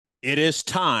It is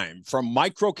time for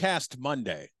Microcast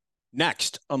Monday,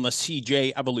 next on the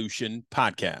CJ Evolution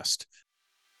podcast.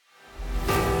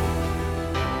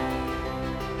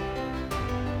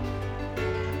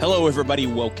 Hello, everybody.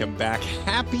 Welcome back.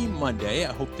 Happy Monday.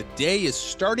 I hope the day is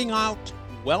starting out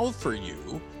well for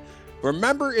you.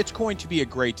 Remember, it's going to be a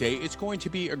great day. It's going to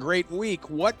be a great week.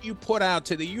 What you put out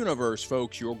to the universe,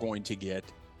 folks, you're going to get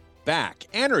back.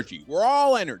 Energy. We're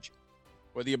all energy.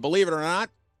 Whether you believe it or not,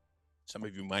 some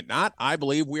of you might not. I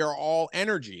believe we are all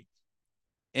energy.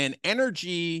 And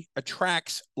energy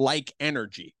attracts like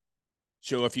energy.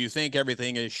 So if you think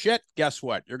everything is shit, guess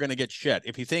what? You're going to get shit.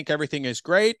 If you think everything is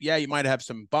great, yeah, you might have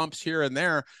some bumps here and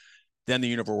there. Then the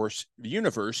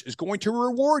universe is going to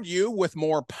reward you with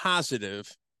more positive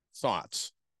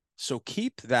thoughts. So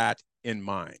keep that in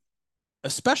mind. A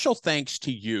special thanks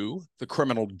to you, the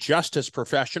criminal justice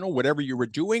professional, whatever you were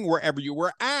doing, wherever you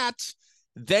were at.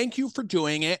 Thank you for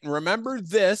doing it. And remember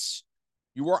this,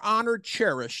 you are honored,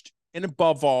 cherished, and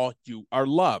above all, you are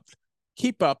loved.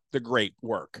 Keep up the great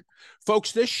work.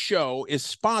 Folks, this show is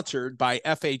sponsored by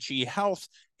FHE Health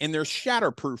and their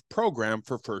Shatterproof program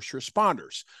for first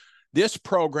responders. This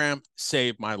program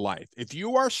saved my life. If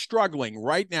you are struggling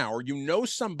right now or you know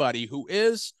somebody who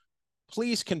is,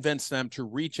 please convince them to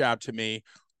reach out to me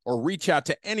or reach out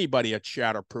to anybody at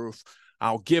Shatterproof.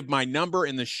 I'll give my number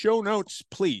in the show notes.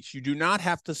 Please, you do not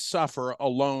have to suffer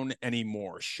alone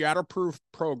anymore. Shatterproof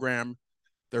program,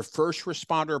 their first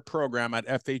responder program at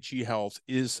FHE Health,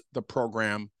 is the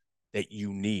program that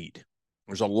you need.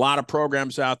 There's a lot of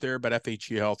programs out there, but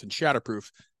FHE Health and Shatterproof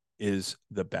is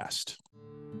the best.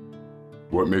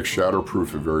 What makes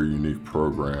Shatterproof a very unique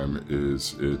program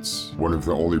is it's one of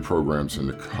the only programs in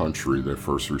the country that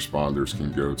first responders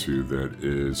can go to that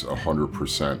is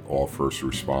 100% all first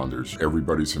responders.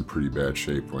 Everybody's in pretty bad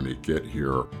shape when they get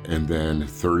here. And then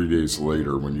 30 days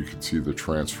later, when you can see the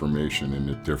transformation and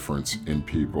the difference in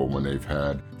people when they've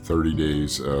had 30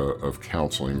 days of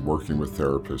counseling, working with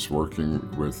therapists, working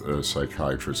with a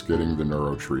psychiatrist, getting the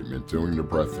neuro treatment, doing the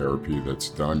breath therapy that's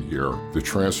done here. The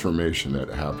transformation that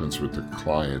happens with the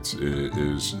clients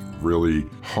is really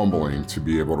humbling to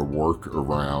be able to work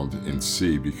around and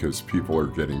see, because people are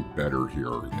getting better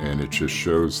here. And it just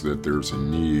shows that there's a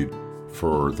need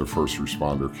for the first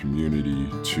responder community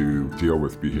to deal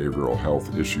with behavioral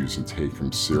health issues and take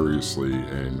them seriously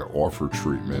and offer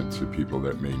treatment to people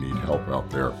that may need help out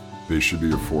there. They should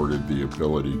be afforded the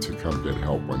ability to come get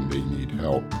help when they need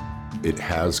help. It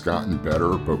has gotten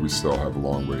better, but we still have a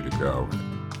long way to go.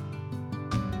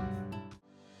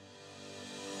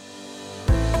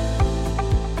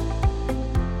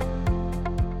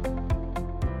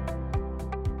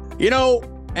 You know,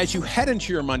 as you head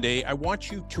into your Monday, I want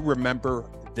you to remember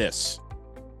this.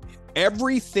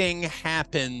 Everything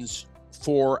happens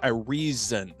for a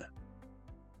reason.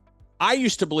 I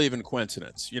used to believe in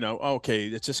coincidence. Okay,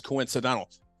 it's just coincidental.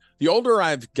 The older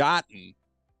I've gotten,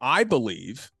 I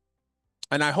believe,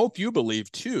 and I hope you believe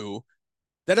too,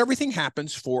 that everything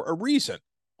happens for a reason.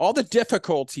 All the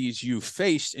difficulties you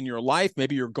faced in your life,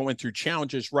 maybe you're going through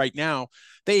challenges right now,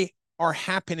 they are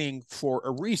happening for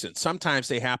a reason. Sometimes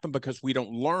they happen because we don't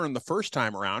learn the first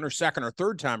time around or second or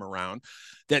third time around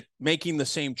that making the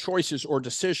same choices or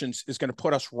decisions is going to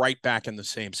put us right back in the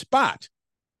same spot.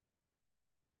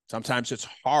 Sometimes it's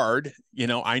hard.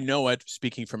 I know it,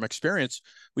 speaking from experience,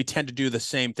 we tend to do the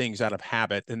same things out of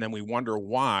habit, and then we wonder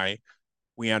why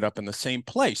we end up in the same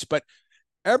place. But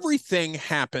everything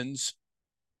happens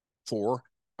for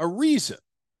a reason.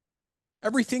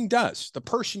 Everything does. The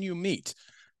person you meet,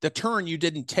 the turn you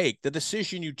didn't take, the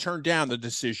decision you turned down, the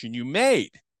decision you made.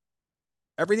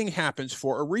 Everything happens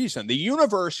for a reason. The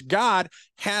universe, God,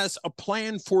 has a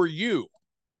plan for you.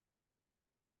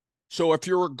 So if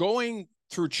you're going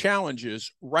through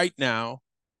challenges right now,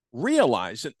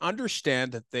 realize and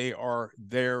understand that they are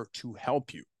there to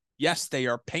help you. Yes, they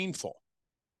are painful.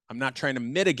 I'm not trying to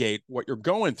mitigate what you're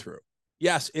going through.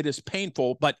 Yes, it is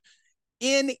painful, but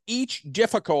in each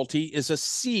difficulty is a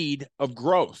seed of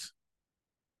growth.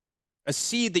 A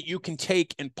seed that you can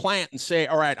take and plant and say,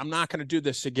 all right, I'm not going to do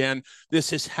this again.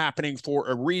 This is happening for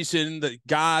a reason. That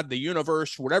God, the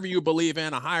universe, whatever you believe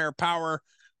in, a higher power,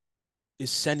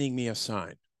 is sending me a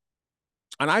sign.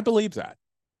 And I believe that.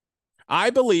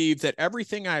 I believe that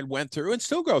everything I went through and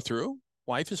still go through,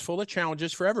 life is full of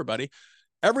challenges for everybody.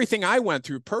 Everything I went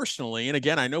through personally, and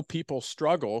again, I know people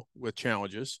struggle with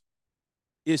challenges,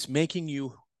 is making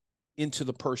you into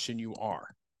the person you are.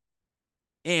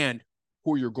 And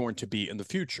who you're going to be in the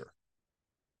future.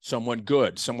 Someone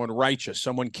good, someone righteous,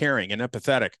 someone caring and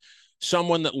empathetic,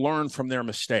 someone that learned from their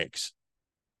mistakes.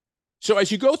 So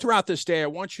as you go throughout this day, I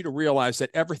want you to realize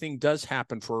that everything does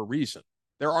happen for a reason.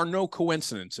 There are no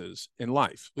coincidences in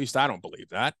life. At least I don't believe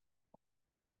that.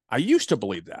 I used to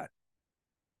believe that.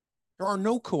 There are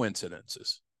no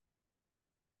coincidences.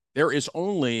 There is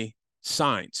only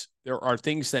signs. There are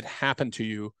things that happen to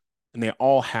you, and they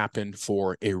all happen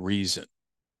for a reason.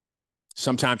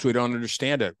 Sometimes we don't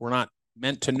understand it. We're not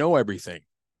meant to know everything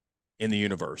in the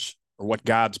universe or what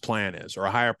God's plan is or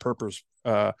a higher purpose,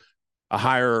 a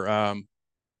higher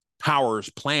power's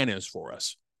plan is for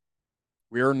us.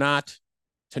 We are not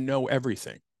to know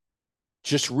everything.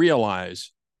 Just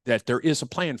realize that there is a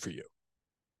plan for you,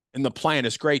 and the plan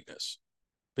is greatness,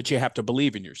 but you have to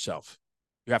believe in yourself.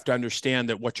 You have to understand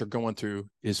that what you're going through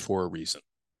is for a reason.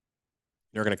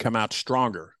 You're going to come out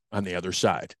stronger on the other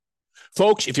side.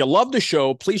 Folks, if you love the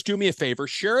show, please do me a favor,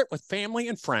 share it with family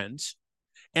and friends,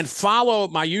 and follow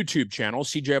my YouTube channel,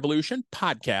 CJ Evolution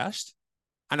Podcast.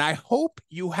 And I hope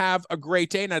you have a great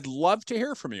day, and I'd love to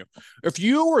hear from you. If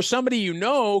you or somebody you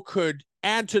know could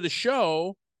add to the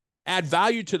show, add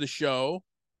value to the show,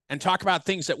 and talk about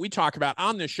things that we talk about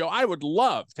on this show, I would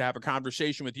love to have a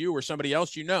conversation with you or somebody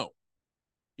else you know.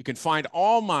 You can find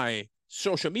all my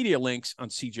social media links on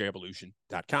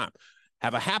cjevolution.com.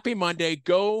 Have a happy Monday.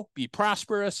 Go be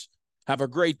prosperous. Have a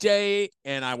great day,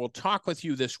 and I will talk with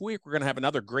you this week. We're going to have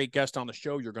another great guest on the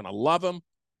show. You're going to love him.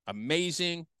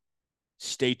 Amazing.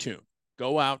 Stay tuned.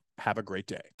 Go out. Have a great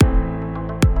day.